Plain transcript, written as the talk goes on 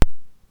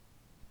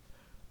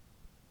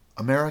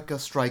America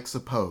strikes a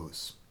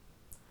pose.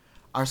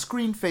 Our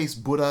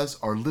screen-faced Buddhas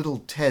are little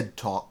TED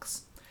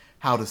Talks.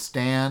 How to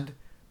stand,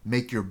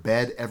 make your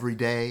bed every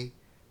day,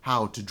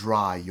 how to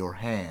dry your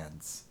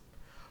hands.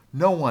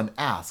 No one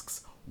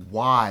asks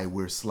why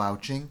we're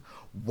slouching,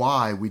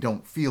 why we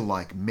don't feel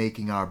like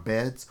making our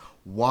beds,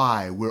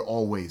 why we're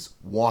always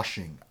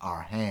washing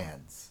our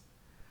hands.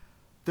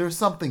 There's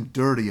something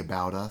dirty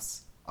about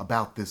us,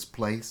 about this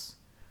place.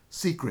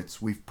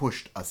 Secrets we've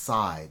pushed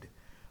aside.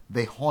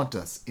 They haunt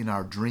us in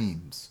our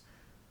dreams.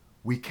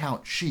 We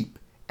count sheep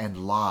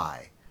and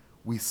lie.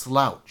 We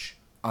slouch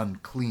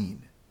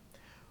unclean.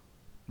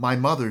 My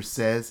mother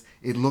says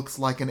it looks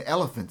like an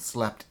elephant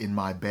slept in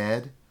my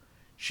bed.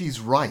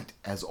 She's right,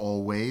 as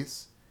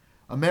always.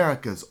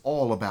 America's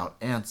all about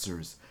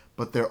answers,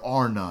 but there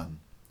are none.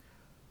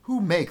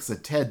 Who makes a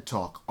TED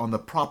Talk on the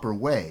proper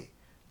way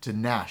to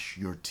gnash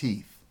your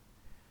teeth?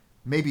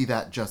 Maybe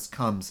that just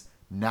comes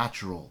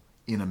natural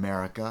in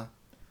America.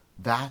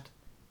 That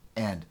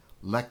and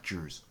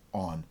lectures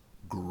on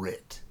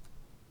grit.